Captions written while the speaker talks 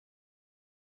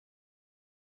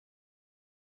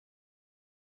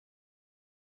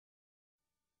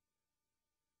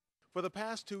For the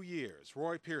past 2 years,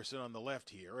 Roy Pearson on the left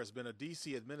here has been a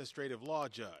D.C. administrative law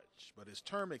judge, but his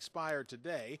term expired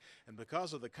today, and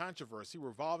because of the controversy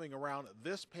revolving around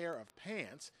this pair of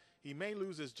pants, he may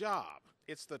lose his job.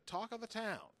 It's the talk of the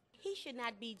town. He should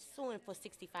not be suing for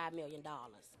 $65 million.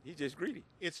 He's just greedy.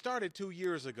 It started 2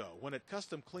 years ago when at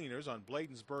Custom Cleaners on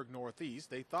Bladensburg Northeast,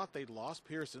 they thought they'd lost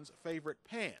Pearson's favorite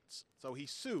pants. So he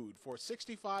sued for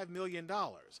 $65 million.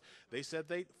 They said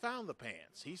they'd found the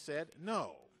pants. He said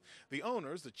no. The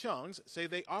owners, the Chungs, say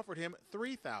they offered him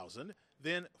 $3,000,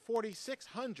 then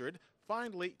 $4,600,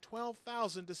 finally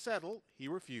 $12,000 to settle. He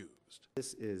refused.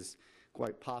 This is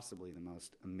quite possibly the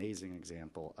most amazing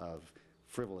example of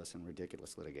frivolous and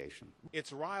ridiculous litigation.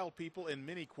 It's riled people in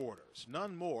many quarters,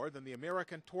 none more than the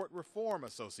American Tort Reform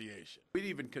Association. We'd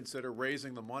even consider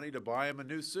raising the money to buy him a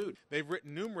new suit. They've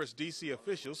written numerous D.C.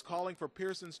 officials calling for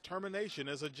Pearson's termination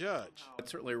as a judge. It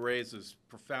certainly raises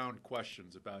profound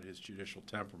questions about his judicial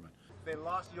temperament. If they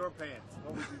lost your pants,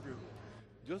 what would you do?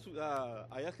 Just,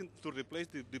 I asked him to replace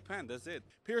the pant, that's it.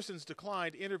 Pearson's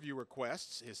declined interview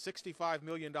requests. His $65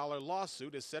 million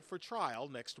lawsuit is set for trial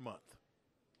next month.